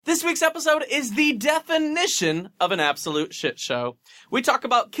This week's episode is the definition of an absolute shit show. We talk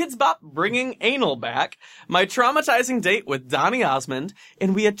about Kidz Bop bringing anal back, my traumatizing date with Donny Osmond,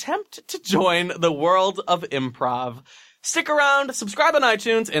 and we attempt to join the world of improv. Stick around, subscribe on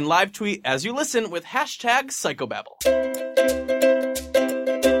iTunes, and live tweet as you listen with hashtag Psychobabble.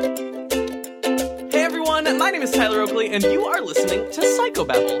 My name is Tyler Oakley, and you are listening to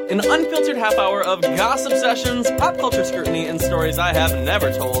Psychobabble, an unfiltered half hour of gossip sessions, pop culture scrutiny, and stories I have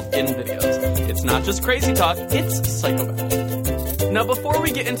never told in videos. It's not just crazy talk, it's Psychobabble. Now, before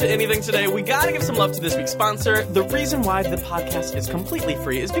we get into anything today, we gotta give some love to this week's sponsor. The reason why the podcast is completely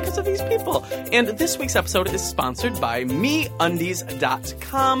free is because of these people. And this week's episode is sponsored by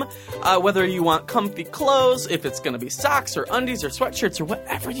MeUndies.com. Whether you want comfy clothes, if it's gonna be socks or undies or sweatshirts or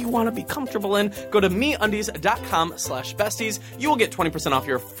whatever you want to be comfortable in, go to MeUndies.com/besties. You will get 20% off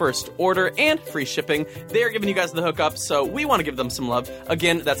your first order and free shipping. They are giving you guys the hookup, so we want to give them some love.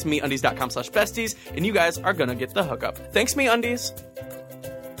 Again, that's MeUndies.com/besties, and you guys are gonna get the hookup. Thanks, MeUndies.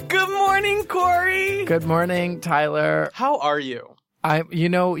 Good morning, Corey. Good morning, Tyler. How are you?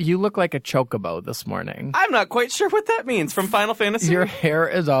 You look like a chocobo this morning. I'm not quite sure what that means. From Final Fantasy? Your hair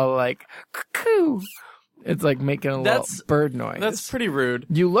is all like, cuckoo. It's like making a little bird noise. That's pretty rude.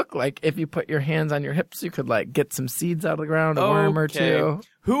 You look like if you put your hands on your hips, you could like get some seeds out of the ground, a worm or two.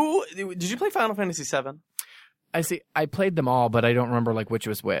 Did you play Final Fantasy VII? I played them all, but I don't remember like which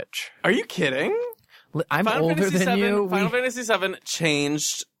was which. Are you kidding? I'm older than you. Final Fantasy VII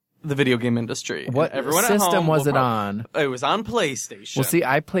changed the video game industry. What system was it on? It was on PlayStation. Well, see,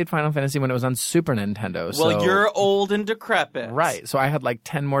 I played Final Fantasy when it was on Super Nintendo. Well, you're old and decrepit. Right. So I had like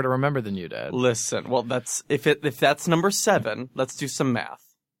 10 more to remember than you did. Listen, well, if that's number 7, let's do some math.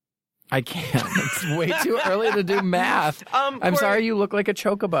 I can't. It's way too early to do math. I'm sorry you look like a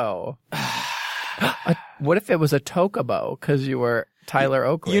chocobo. What if it was a tocobo because you were Tyler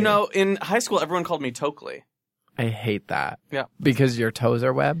Oakley? You know, in high school, everyone called me Tokley. I hate that. Yeah. Because your toes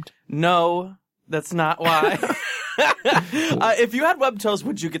are webbed? No, that's not why. If you had webbed toes,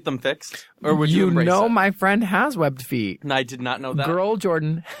 would you get them fixed? Or would you embrace it? My friend has webbed feet. And I did not know that. Girl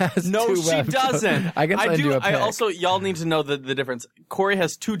Jordan has No, two she webbed doesn't. toes. I can send you a pic. Y'all need to know the difference. Corey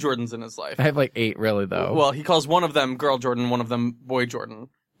has 2 Jordans in his life. I have like 8 really, though. Well, he calls one of them Girl Jordan, one of them Boy Jordan.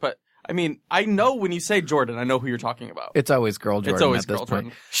 But, I mean, I know when you say Jordan, I know who you're talking about. It's always Girl Jordan. It's always at this Girl point.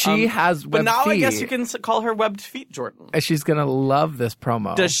 Jordan. She has webbed feet. But now I guess you can call her Webbed Feet Jordan. She's going to love this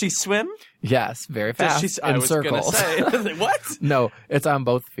promo. Does she swim? Yes, very fast. I was circles. Gonna say, what? No, it's on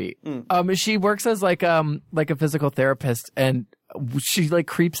both feet. She works as like a physical therapist, and she like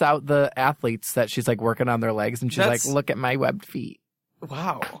creeps out the athletes that she's like working on their legs, and she's like, "Look at my webbed feet."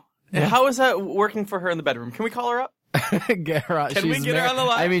 Wow. Yeah. How is that working for her in the bedroom? Can we call her up? Get her on. Can we get her on the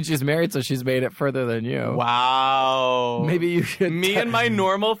line? I mean, she's married, so she's made it further than you. Wow. Maybe you should. Me and my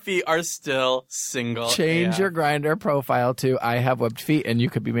normal feet are still single. Change your Grindr profile to "I have webbed feet," and you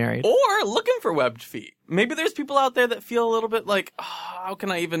could be married. Or looking for webbed feet. Maybe there's people out there that feel a little bit like, how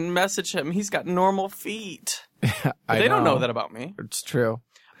can I even message him? He's got normal feet. They don't know that about me. It's true.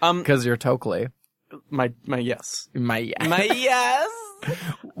 Because you're Tokley. My yes. My yes. My yes.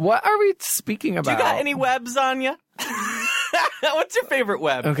 What are we speaking about? Do you got any webs on you? What's your favorite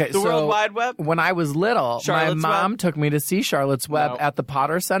web? Okay, the World Wide Web? When I was little, Charlotte's my mom Web? took me to see Charlotte's Web at the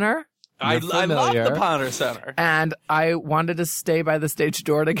Potter Center. I love the Potter Center. And I wanted to stay by the stage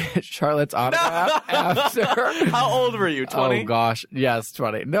door to get Charlotte's autograph after. How old were you, 20? Oh, gosh. Yes,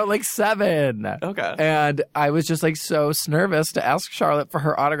 20. No, like 7. Okay. And I was just like so nervous to ask Charlotte for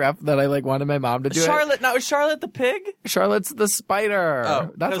her autograph that I like wanted my mom to do it. Now, is Charlotte the pig? Charlotte's the spider.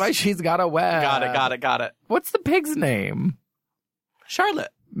 Oh, that's why she's got a web. Got it. What's the pig's name? Charlotte.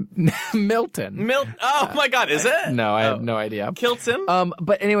 Milton. Oh my God, is it? No, I have no idea. Kilton?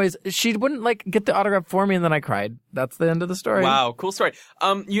 But anyways, she wouldn't like get the autograph for me, and then I cried. That's the end of the story. Wow, cool story.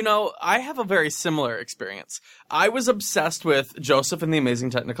 I have a very similar experience. I was obsessed with Joseph and the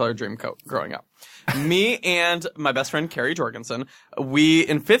Amazing Technicolor Dreamcoat growing up. Me and my best friend Carrie Jorgensen, we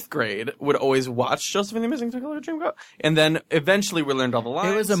in 5th grade would always watch Joseph and the Amazing Technicolor Dreamcoat, and then eventually we learned all the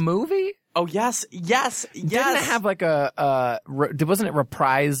lines. It was a movie? Oh, yes. Didn't it have like wasn't it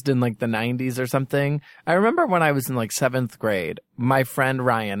reprised in like the 90s or something? I remember when I was in like 7th grade, my friend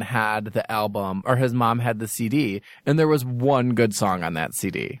Ryan had the album, or his mom had the CD, and there was one good song on that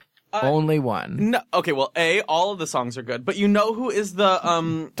CD. Only one. No, okay, well, all of the songs are good, but you know who is the,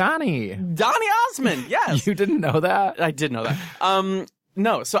 Donny Osmond, yes. You didn't know that? I did know that.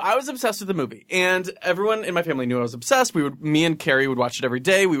 No, so I was obsessed with the movie, and everyone in my family knew I was obsessed. Me and Carrie would watch it every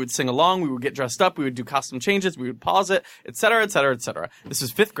day. We would sing along. We would get dressed up. We would do costume changes. We would pause it, etc., etc., etc. This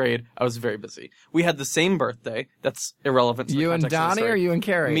was 5th grade. I was very busy. We had the same birthday. That's irrelevant to the You and context of the Donnie story. or you and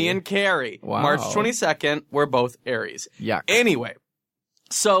Carrie? Me and Carrie. Wow. March 22nd. We're both Aries. Yuck. Anyway,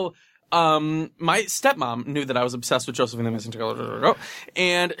 so my stepmom knew that I was obsessed with Joseph and the Amazing Technicolor,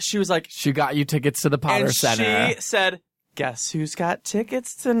 and she was like, She got you tickets to the Potter and Center. she said, guess who's got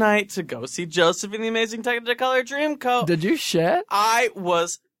tickets tonight to go see Joseph and the Amazing Technicolor Dreamcoat? Did you shit?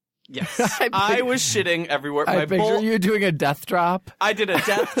 Yes. I I was shitting everywhere. I picture you doing a death drop. I did a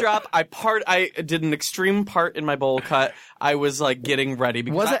death drop. I did an extreme part in my bowl cut. I was like getting ready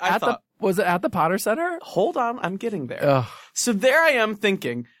because Was it at the Potter Center? hold on, I'm getting there. Ugh. So there I am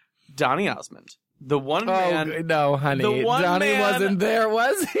thinking, Donny Osmond, the one man. Oh, no, honey. The one Donnie man- wasn't there,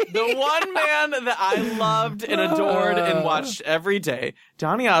 was he? The one man that I loved and adored and watched every day,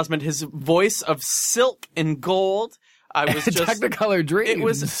 Donny Osmond, his voice of silk and gold. I was just Technicolor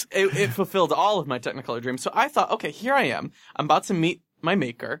Dreams. it fulfilled all of my Technicolor dreams. So I thought, okay, here I am. I'm about to meet my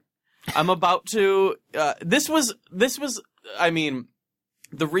maker. I'm about to. This was. I mean,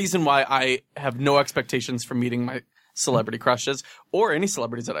 the reason why I have no expectations for meeting my celebrity crushes or any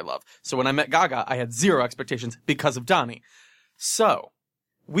celebrities that I love. So when I met Gaga, I had 0 expectations because of Donnie. So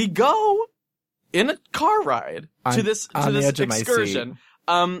we go in a car ride to this excursion.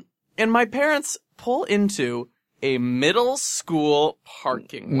 And my parents pull into a middle school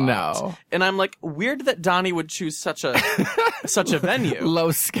parking lot. No. And I'm like, weird that Donnie would choose such a venue.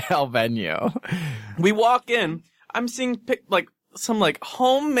 Low scale venue. We walk in, I'm seeing some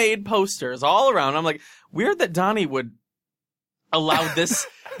homemade posters all around. I'm like, weird that Donnie would allow this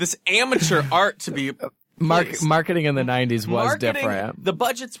amateur art to be placed. Marketing in the 90s was different. The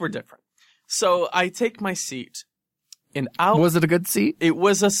budgets were different. So I take my seat and out. Was it a good seat? It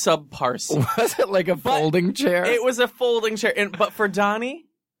was a subpar seat. Was it like a folding chair? It was a folding chair. But for Donnie,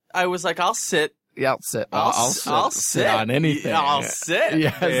 I was like, I'll sit. Yeah, I'll sit. I'll sit on anything. I'll sit.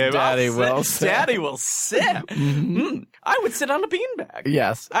 Yes, babe. Daddy will sit. Daddy will sit. I would sit on a beanbag.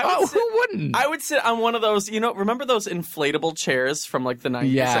 Yes. Who wouldn't? I would sit on one of those, remember those inflatable chairs from like the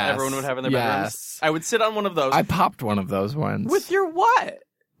 90s that everyone would have in their bedrooms? I would sit on one of those. I popped one of those ones. With your what?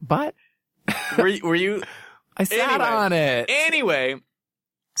 Butt? Were you? I sat on it. Anyway,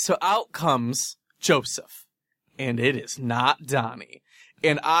 so out comes Joseph, and it is not Donnie.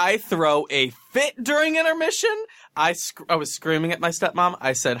 And I throw a fit during intermission. I was screaming at my stepmom.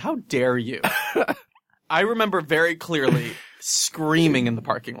 I said, "How dare you!" I remember very clearly screaming in the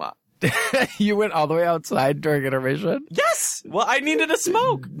parking lot. You went all the way outside during intermission? Yes. Well, I needed a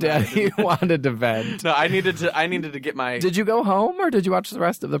smoke. Daddy wanted to vent. No, I needed to get my. Did you go home or did you watch the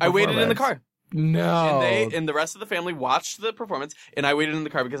rest of the performance? I waited in the car. No. And the rest of the family watched the performance, and I waited in the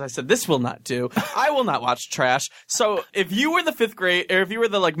car because I said, this will not do. I will not watch trash. So if you were the 5th grade, or if you were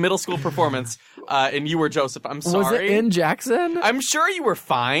the middle school performance, and you were Joseph, I'm sorry. Was it in Jackson? I'm sure you were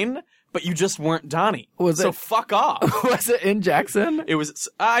fine, but you just weren't Donnie. So fuck off. Was it in Jackson? It was,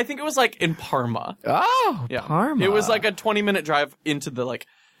 I think it was in Parma. Oh, yeah. Parma. It was a 20-minute drive into the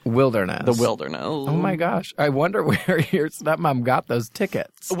wilderness. The wilderness. Oh my gosh. I wonder where your stepmom got those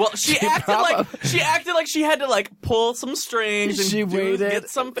tickets. Well, she acted like she had to pull some strings and she waited. Get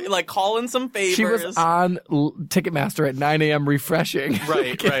some call in some favors. She was on Ticketmaster at 9 a.m. refreshing.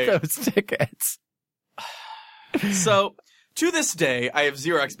 Right. Those tickets. So to this day, I have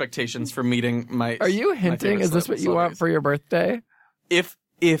 0 expectations for meeting my. Are you hinting? Is this what you want for your birthday? If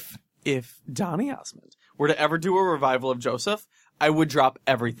Donny Osmond were to ever do a revival of Joseph, I would drop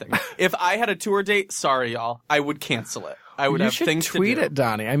everything. If I had a tour date, sorry y'all, I would cancel it. I would have things to do. You should tweet at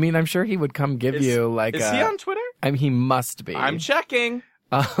Donnie. I mean, I'm sure he would come give you Is he on Twitter? I mean, he must be. I'm checking.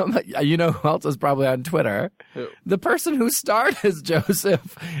 You know who else is probably on Twitter? Who? The person who starred as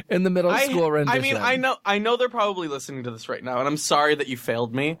Joseph in the middle school rendition. I mean, I know they're probably listening to this right now, and I'm sorry that you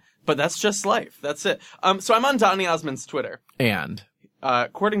failed me, but that's just life. That's it. So I'm on Donny Osmond's Twitter. And?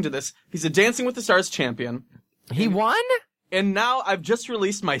 According to this, he's a Dancing with the Stars champion. He won? And now I've just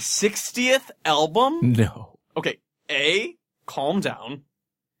released my 60th album. No. Okay. Calm down.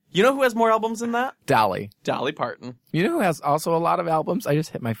 You know who has more albums than that? Dolly Parton. You know who has also a lot of albums? I just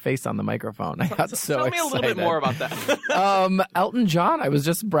hit my face on the microphone. I got so excited. Tell me a little bit more about that. Elton John. I was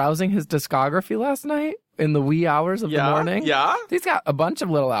just browsing his discography last night in the wee hours of the morning. Yeah? He's got a bunch of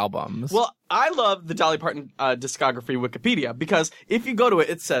little albums. Well, I love the Dolly Parton discography Wikipedia because if you go to it,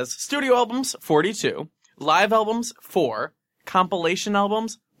 it says studio albums, 42, live albums, 4, compilation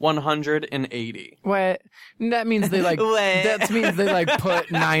albums, 180. What? That means they like. That means they like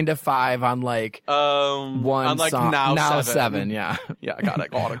put 9 to 5 on like one on like song. Now 7. Yeah. Yeah, I got it.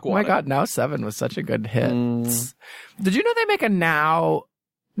 Oh my God, Now 7 was such a good hit. Did you know they make a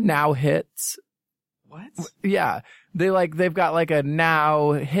Now Hits? What? Yeah. They've got like a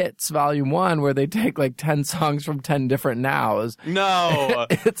Now Hits Volume 1 where they take like 10 songs from 10 different Nows. No.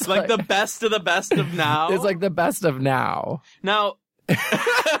 It's like the best of now. It's like the best of Now. Now,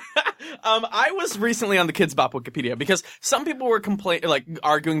 I was recently on the Kids Bop Wikipedia because some people were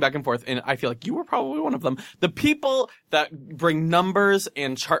arguing back and forth, and I feel like you were probably one of them. The people that bring numbers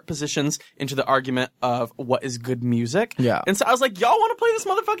and chart positions into the argument of what is good music. Yeah. And so I was like, y'all want to play this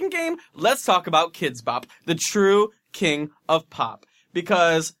motherfucking game? Let's talk about Kids Bop, the true king of pop.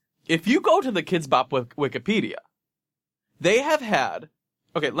 Because if you go to the Kids Bop Wikipedia, they have had,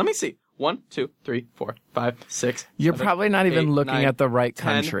 okay, let me see. 1, 2, 3, 4, 5, 6. You're 7, probably not even 8, looking 9, at the right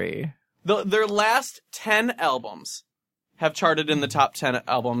 10. country. Their last 10 albums have charted in the top 10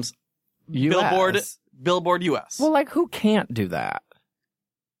 albums. US. Billboard US. Well, like, who can't do that?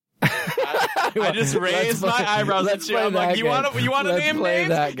 I just raised my eyebrows at you. I'm like, you want to name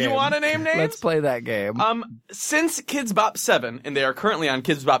names? You want to name names? Let's play that game. Since Kids Bop 7, and they are currently on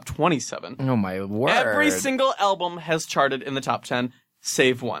Kids Bop 27. Oh my word. Every single album has charted in the top 10,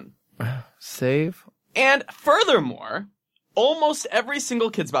 save one. Save? And furthermore, almost every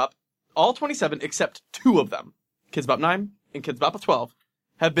single Kids Bop, all 27 except 2 of them, Kids Bop 9 and Kids Bop 12,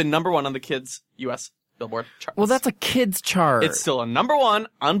 have been number 1 on the Kids US Billboard charts. Well, that's a kids chart. It's still a number 1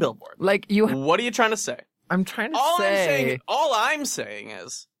 on Billboard. Like What are you trying to say? I'm trying to say. All I'm saying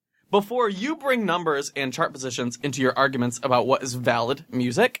is, before you bring numbers and chart positions into your arguments about what is valid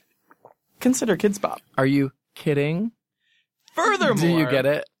music, consider Kids Bop. Are you kidding? Furthermore, do you get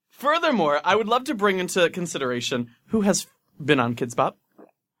it? Furthermore, I would love to bring into consideration who has been on Kids Bop.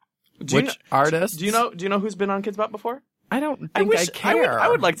 Which artists? Do you know who's been on Kids Bop before? I don't think I care. I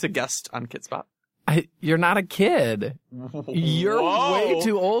would like to guest on Kids Bop. You're not a kid. You're way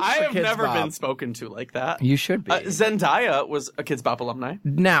too old for I have Kids never Bop. been spoken to like that. You should be. Zendaya was a Kids Bop alumni.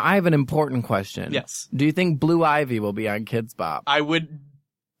 Now, I have an important question. Yes. Do you think Blue Ivy will be on Kids Bop? I would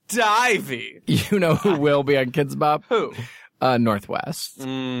divey. You know who will be on Kids Bop? Who? Northwest.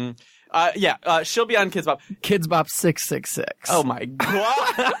 She'll be on Kids Bop. Kids Bop 666. Oh my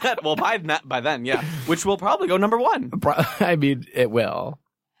God. Well, by then, yeah. Which will probably go number 1. I mean, it will.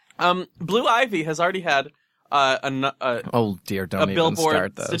 Blue Ivy has already had oh dear, don't a even Billboard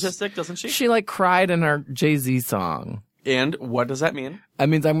start this. statistic, doesn't she? She like cried in her Jay-Z song. And what does that mean? That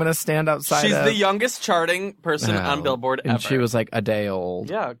means I'm going to stand outside. She's the youngest charting person on Billboard ever. And she was like a day old.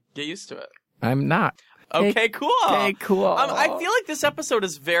 Yeah, get used to it. I'm not. Okay, cool. Okay, cool. I feel like this episode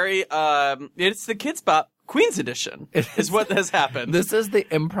is very, it's the Kids Bop Queens Edition is what has happened. This is the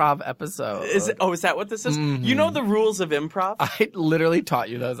improv episode. Is that what this is? Mm-hmm. You know the rules of improv? I literally taught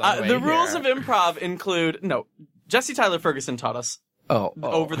you those on the way The rules here. of improv include, Jesse Tyler Ferguson taught us.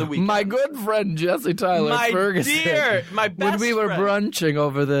 Over the weekend. My good friend Jesse Tyler Ferguson. My best When we were friend. brunching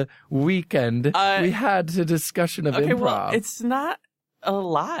over the weekend, we had a discussion of improv. Well, it's not a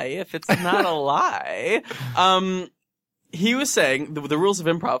lie if it's not a lie. He was saying the rules of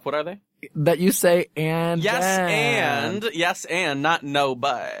improv, what are they? That you say and yes and, not no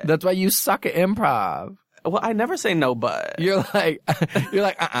but. That's why you suck at improv. Well, I never say no but. You're like,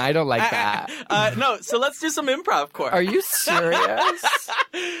 I don't like that. No, so let's do some improv core. Are you serious?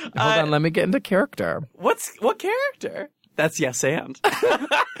 Hold on, let me get into character. What character? That's yes and.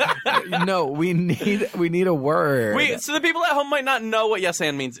 No, we need a word. So the people at home might not know what yes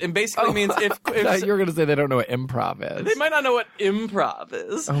and means. It basically means if you were going to say they don't know what improv is. They might not know what improv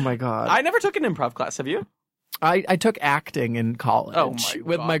is. Oh my God. I never took an improv class. Have you? I took acting in college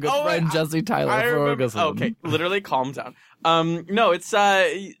with my good friend Jesse Tyler Ferguson. Okay, literally calm down. No, it's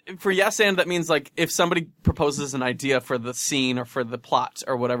for yes and that means like if somebody proposes an idea for the scene or for the plot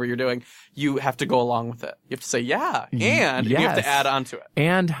or whatever you're doing, you have to go along with it. You have to say yeah, and you have to add on to it.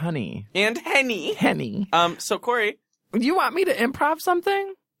 And honey. And henny. So Corey, do you want me to improv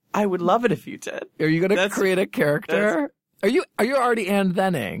something? I would love it if you did. Are you going to create a character? Are you already and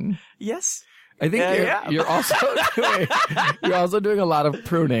thenning? Yes. I think you're also doing a lot of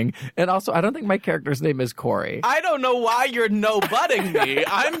pruning. And also, I don't think my character's name is Corey. I don't know why you're no-butting me.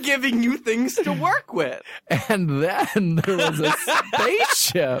 I'm giving you things to work with. And then there was a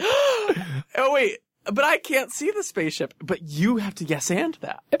spaceship. Oh, wait. But I can't see the spaceship. But you have to yes and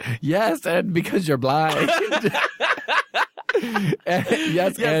that. Yes, and because you're blind.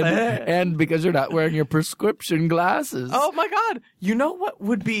 And because you're not wearing your prescription glasses. Oh my God. You know what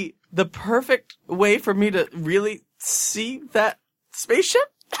would be the perfect way for me to really see that spaceship?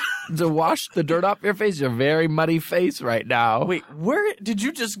 to wash the dirt off your face. Your very muddy face right now. Wait, where did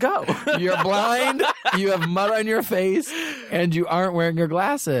you just go? You're blind, you have mud on your face, and you aren't wearing your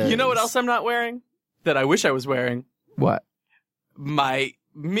glasses. You know what else I'm not wearing? That I wish I was wearing? What? My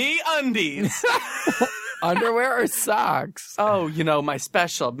MeUndies. Underwear or socks? Oh, my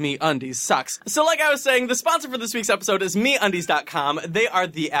special MeUndies socks. So like I was saying, the sponsor for this week's episode is MeUndies.com. They are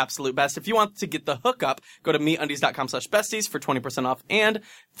the absolute best. If you want to get the hookup, go to MeUndies.com/besties for 20% off and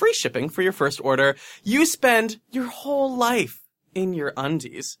free shipping for your first order. You spend your whole life in your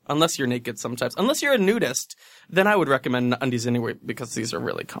undies, unless you're naked sometimes. Unless you're a nudist, then I would recommend undies anyway because these are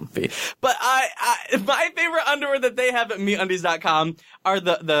really comfy. But my favorite underwear that they have at MeUndies.com are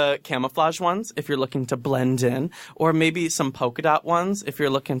the camouflage ones if you're looking to blend in, or maybe some polka dot ones if you're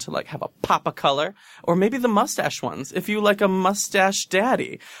looking to like have a pop of color, or maybe the mustache ones if you like a mustache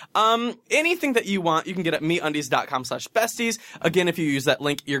daddy. Anything that you want, you can get at MeUndies.com/besties. Again, if you use that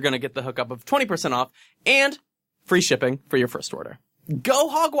link, you're going to get the hookup of 20% off and free shipping for your first order. Go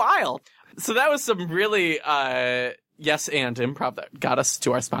hog wild. So that was some really, yes and improv that got us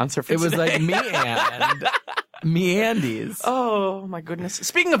to our sponsor for today. It was like MeAndies. Oh my goodness.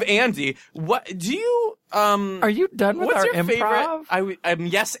 Speaking of Andy, what do you, are you done with what's our your improv? favorite? I'm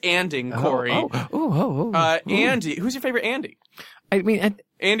yes-anding, Corey. Andy. Who's your favorite Andy? I mean,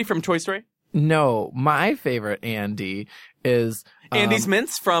 Andy from Toy Story? No, my favorite Andy is Andy's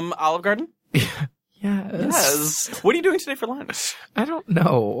Mints from Olive Garden? Yes. What are you doing today for lunch? I don't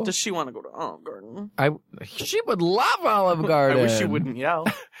know. Does she want to go to Olive Garden? She would love Olive Garden. I wish she wouldn't yell.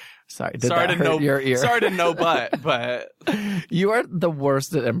 Sorry, did that hurt your ear? Sorry to no but. You are the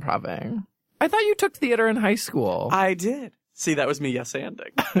worst at improving. I thought you took theater in high school. I did. See, that was me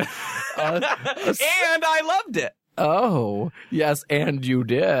yes-anding. And I loved it. Oh, yes, and you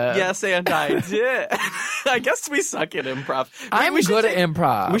did. Yes, and I did. I guess we suck at improv. I'm good at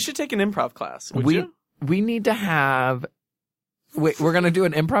improv. We should take an improv class. Would you? We need to have... Wait, we're going to do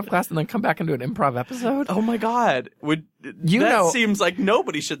an improv class and then come back and do an improv episode? Oh my God. That seems like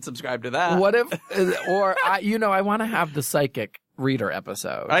nobody should subscribe to that. What if... I want to have the psychic reader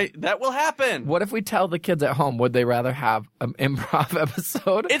episode. That will happen. What if we tell the kids at home, would they rather have an improv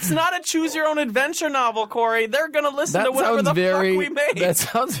episode? It's not a choose your own adventure novel, Corey. They're going to listen to whatever the fuck we made. That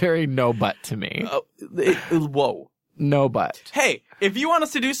sounds very no but to me. Whoa. No but. Hey, if you want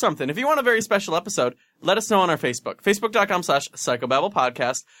us to do something, if you want a very special episode, let us know on our Facebook.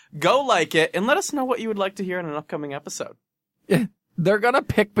 Facebook.com/PsychoBabblePodcast. Go like it and let us know what you would like to hear in an upcoming episode. They're going to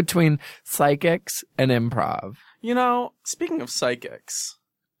pick between psychics and improv. Speaking of psychics,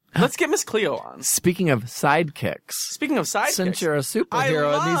 let's get Miss Cleo on. Speaking of sidekicks. Since you're a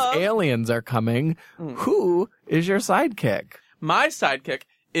superhero and these aliens are coming, who is your sidekick? My sidekick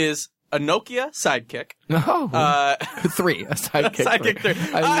is a Nokia sidekick. Oh. Three. A sidekick. Sidekick three.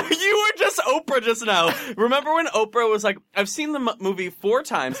 You were just Oprah just now. Remember when Oprah was like, I've seen the movie 4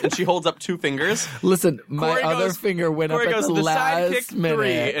 times and she holds up 2 fingers? Listen, my other finger went up at the last minute.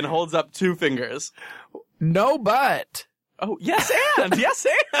 3 and holds up 2 fingers. No but. Oh, yes and. Yes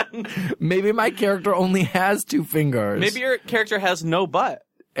and. Maybe my character only has 2 fingers. Maybe your character has no butt.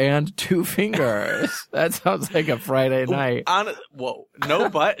 And 2 fingers. That sounds like a Friday night. Whoa. No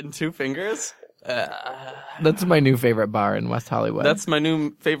butt and 2 fingers? That's my new favorite bar in West Hollywood. That's my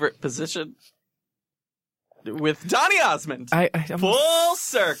new favorite position. With Donny Osmond. I full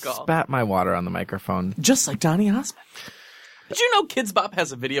circle. Spat my water on the microphone. Just like Donny Osmond. Did you know Kids Bop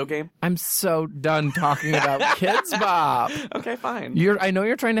has a video game? I'm so done talking about Kids Bop. Okay, fine. I know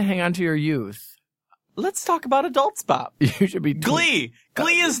you're trying to hang on to your youth. Let's talk about Adults Bop. You should be... Glee.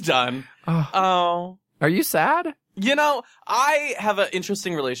 Glee is done. Oh. Are you sad? I have an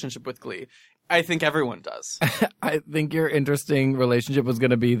interesting relationship with Glee. I think everyone does. I think your interesting relationship was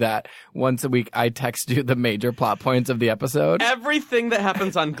going to be that once a week I text you the major plot points of the episode. Everything that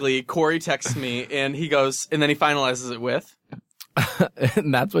happens on Glee, Corey texts me, and he goes, and then he finalizes it with...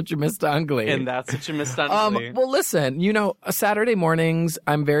 And that's what you missed on Glee. And that's what you missed on Glee. Well, listen, Saturday mornings,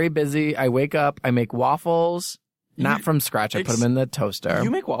 I'm very busy. I wake up, I make waffles. Not from scratch. I put them in the toaster.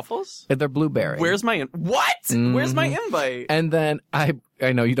 You make waffles? They're blueberry. Where's my what? Mm-hmm. Where's my invite? And then I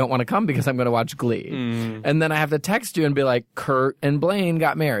know you don't want to come because I'm going to watch Glee. And then I have to text you and be like, Kurt and Blaine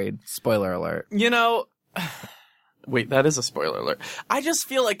got married. Spoiler alert. Wait, that is a spoiler alert. I just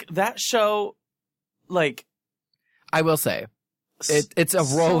feel like that show, I will say. It's a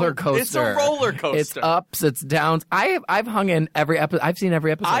roller coaster. It's a roller coaster. It's ups, it's downs. I've hung in every episode. I've seen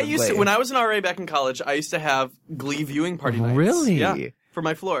every episode. I used to, when I was an RA back in college, I used to have Glee viewing party nights. Really? Yeah, for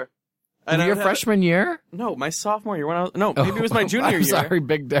my floor. And Your freshman year? No, my sophomore year. Maybe it was my junior I'm year. Sorry,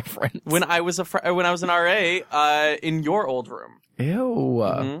 big difference. When I was an RA in your old room. Ew.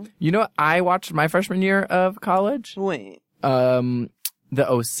 Mm-hmm. You know what I watched my freshman year of college? Wait. The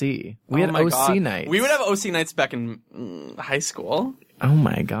OC. We had OC nights. We would have OC nights back in high school. Oh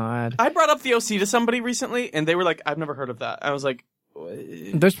my God. I brought up the OC to somebody recently, and they were like, "I've never heard of that." I was like,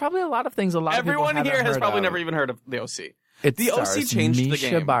 "There's probably a lot of things a lot of people everyone here has probably of. never even heard of the OC." It The OC stars changed the Misha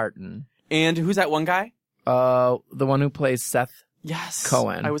game. Barton. And who's that one guy? The one who plays Seth. Yes,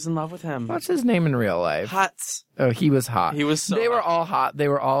 Cohen. I was in love with him. What's his name in real life? Huts. Oh, he was hot. He was so They were hot. all hot. They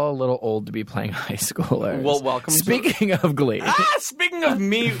were all a little old to be playing high schoolers. Well, welcome. Speaking of Glee. Speaking of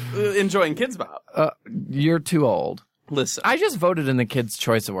me enjoying Kids Bop. You're too old. Listen, I just voted in the Kids'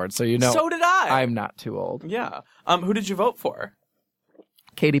 Choice Awards, so you know. so did I. I'm not too old. Yeah. Who did you vote for?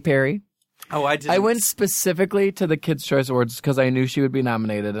 Katy Perry. Oh, I did. I went specifically to the Kids' Choice Awards because I knew she would be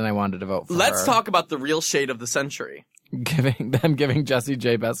nominated and I wanted to vote for her. Let's talk about the real shade of the century. Giving Jessie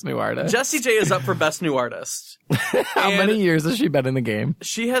J Best New Artist. Jessie J is up for Best New Artist. How many years has she been in the game?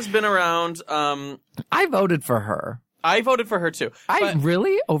 She has been around. I voted for her. I voted for her too.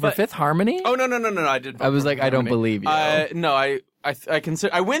 Really? Over Fifth Harmony? Oh no! I did. Vote I was for like, her. I don't believe you. No, I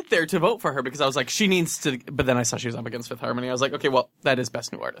consider. I went there to vote for her because I was like, she needs to. But then I saw she was up against Fifth Harmony. I was like, okay, well, that is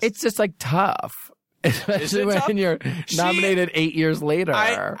Best New Artist. It's just like tough. Especially when tough? you're nominated 8 years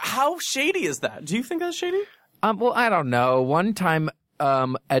later. How shady is that? Do you think that's shady? Well, I don't know. One time,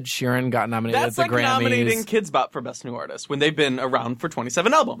 Ed Sheeran got nominated That's at the like Grammys. nominating Kids Bop for Best New Artist when they've been around for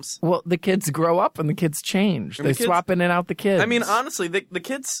 27 albums. Well, the kids grow up and the kids change. They swap in and out the kids. I mean, honestly, the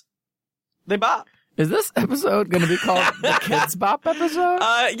kids, they bop. Is this episode going to be called the Kids Bop episode?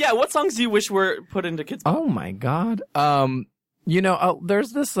 Yeah. What songs do you wish were put into Kids Bop? Oh my God.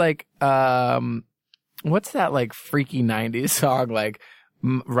 There's this like, what's that like freaky 90s song? Like,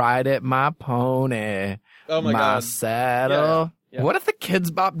 Ride It, My Pony. Oh my God. Saddle. Yeah. What if the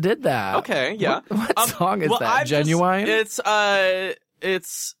Kids Bop did that? Okay, yeah. What song is that? Genuine? It's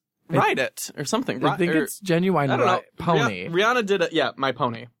Ride It or something. I think it's Genuine. I don't know. Pony. Rihanna did it. Yeah, My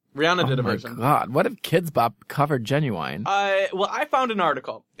Pony. Rihanna did a version. Oh my God. What if Kids Bop covered Genuine? I found an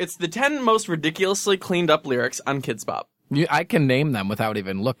article. It's the 10 most ridiculously cleaned up lyrics on Kids Bop. I can name them without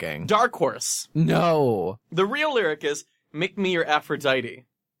even looking. Dark Horse. No. The real lyric is, "Make me your Aphrodite."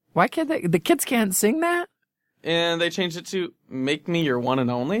 Why can't the kids can't sing that? And they changed it to "Make me your one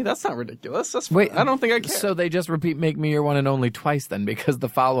and only." That's not ridiculous. Wait, I don't think I care. So they just repeat "Make me your one and only" twice then, because the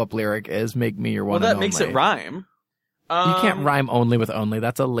follow-up lyric is "Make me your one and only." Well, that makes it rhyme. You can't rhyme only with only.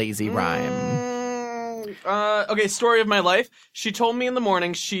 That's a lazy rhyme. Okay, story of my life. She told me in the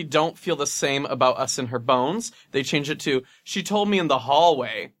morning she don't feel the same about us in her bones. They changed it to, she told me in the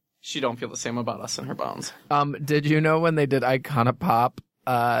hallway she don't feel the same about us in her bones. Did you know when they did Iconopop?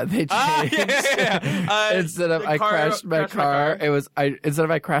 They changed instead of I crashed my car, it was instead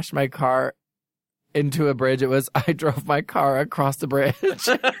of I crashed my car into a bridge, it was I drove my car across the bridge.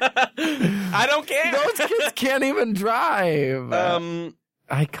 I don't care. Those kids can't even drive.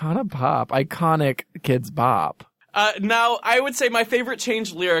 Iconopop, iconic Kids Bop. Now I would say my favorite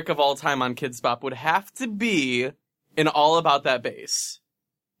changed lyric of all time on Kids Bop would have to be in All About That Bass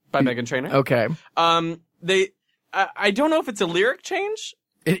by Meghan Trainor. Okay. I don't know if it's a lyric change.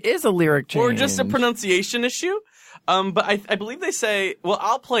 It is a lyric change. Or just a pronunciation issue. But I believe they say, well,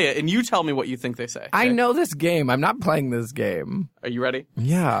 I'll play it and you tell me what you think they say. Okay? I know this game. I'm not playing this game. Are you ready?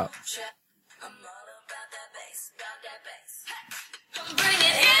 Yeah.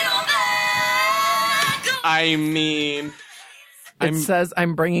 I mean... It says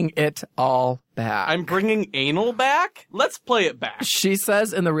I'm bringing it all back. I'm bringing anal back? Let's play it back. She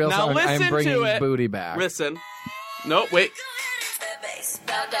says in the real Now song, listen I'm bringing to it. booty back. Listen. No, wait.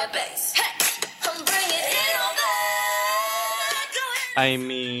 I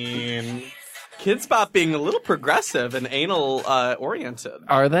mean, Kids Bop being a little progressive and anal oriented.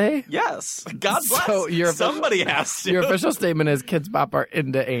 Are they? Yes. God bless. So somebody has to. Your official statement is Kids Bop are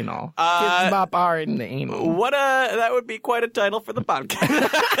into anal. Kids Bop are into anal. That would be quite a title for the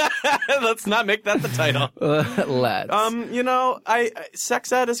podcast. Let's not make that the title. Let's.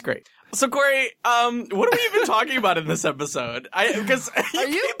 Sex ed is great. So Corey, what are we even talking about in this episode? Because Are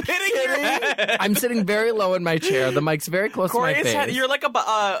you keep hitting your head. I'm sitting very low in my chair. The mic's very close Corey's to my face. head, you're like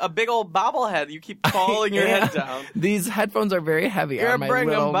a big old bobblehead. You keep falling your head down. These headphones are very heavy. You're on my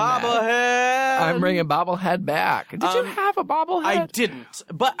bringing little neck. bobblehead. I'm bringing bobblehead back. Did you have a bobblehead? I didn't.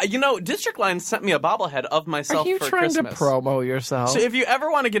 But, District Lines sent me a bobblehead of myself Are you for trying Christmas. to promo yourself? So if you ever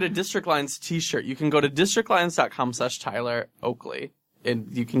want to get a District Lines t-shirt, you can go to districtlines.com/Tyler Oakley. and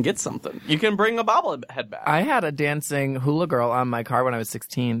you can get something. You can bring a bobblehead back. I had a dancing hula girl on my car when I was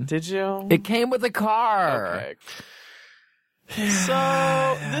 16. Did you? It came with a car. Okay.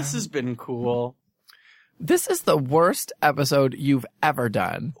 So, this has been cool. This is the worst episode you've ever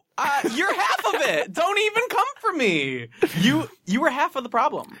done. You're half of it. Don't even come for me. You were half of the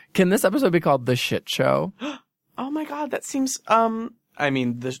problem. Can this episode be called The Shit Show? Oh my god, that seems, I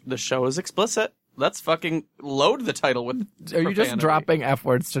mean, the show is explicit. Let's fucking load the title with Are you just profanity. dropping F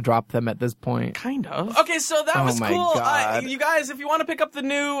words to drop them at this point? Kind of. Okay, so that was my cool. God. You guys, if you want to pick up the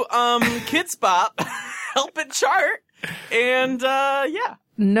new Kids Bop, help it chart. And, yeah.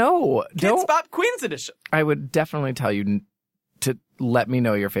 No, Kids don't. Bop Queens Edition. I would definitely tell you to let me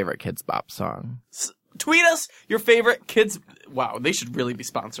know your favorite Kids Bop song. Tweet us your favorite kids. Wow, they should really be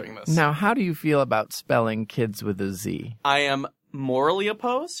sponsoring this. Now, how do you feel about spelling kids with a Z? I am morally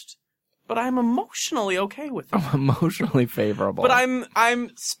opposed, but I'm emotionally okay with it. Emotionally favorable. But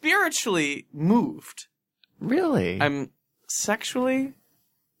I'm spiritually moved. Really? I'm sexually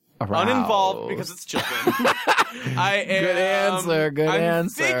Aroused. uninvolved because it's children. I am. Good answer, good I'm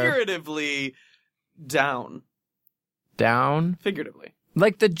answer. Figuratively down. Down? Figuratively.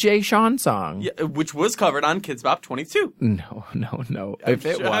 Like the Jay Sean song. Yeah, which was covered on Kids Bop 22. No. If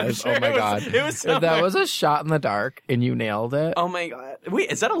it I'm was, sure oh my it was- God. it was If that somewhere. was a shot in the dark and you nailed it. Oh my god. Wait,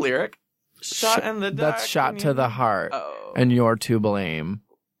 is that a lyric? Shot in the dark. That's shot to the heart. Oh. And you're to blame.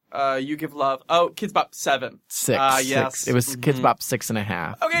 You give love. Oh, Kids Bop 7. 6. Yes. 6. It was Kids Bop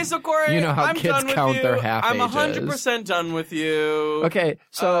 6.5. Okay, so Corey, You know how I'm kids done with count you. their half I'm ages. 100% done with you. Okay,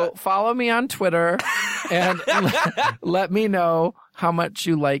 so follow me on Twitter and let me know how much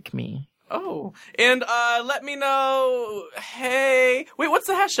you like me. Oh, and let me know. Hey, wait, what's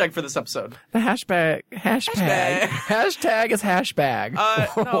the hashtag for this episode? The hashtag is hashbag.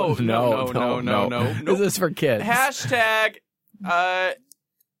 No. This is for kids. Hashtag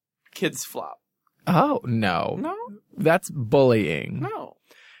kids flop. Oh, no. No, That's bullying. no.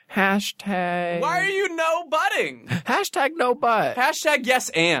 Hashtag. Why are you no butting? Hashtag no butt. Hashtag yes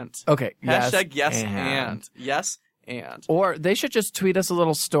and. Okay. Hashtag yes and. and. Yes and. Or they should just tweet us a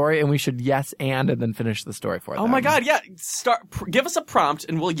little story and we should yes and then finish the story for them. Oh my god, yeah. Give us a prompt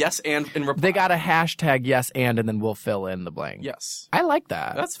and we'll yes and reply. They got a hashtag yes and then we'll fill in the blank. Yes. I like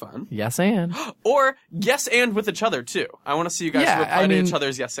that. That's fun. Yes and. Or yes and with each other too. I want to see you guys reply to each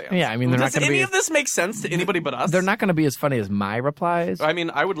other's yes and. Yeah, I mean, they're not Does gonna any be- of this make sense to anybody but us? They're not going to be as funny as my replies. I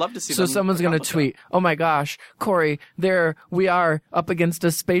mean, I would love to see So them someone's going to accomplish tweet, "Oh my gosh, Corey, there we are up against a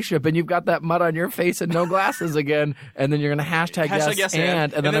spaceship and you've got that mud on your face and no glasses again." And then you're going to hashtag yes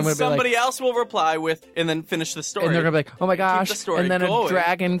and then I'm going to be somebody like, else will reply with and then finish the story. and they're going to be like, "Oh my gosh." the story And then going. a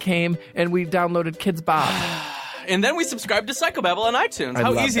dragon came and we downloaded Kids Bop. And then we subscribe to Psychobabble on iTunes. I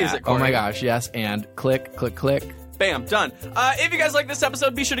How love easy is that. it, Corey? Oh my gosh, yes and click, click, click. Bam, done. If you guys like this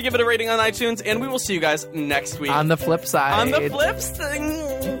episode, be sure to give it a rating on iTunes, and we will see you guys next week. On the flip side. On the flips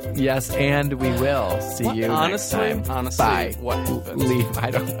thing. Yes, and we will see you Honestly, next time. honestly, Bye. what happens? Leave.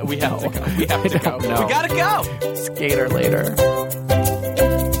 I don't. We have to know. go. We have to I go. don't know. We gotta go. Skater later.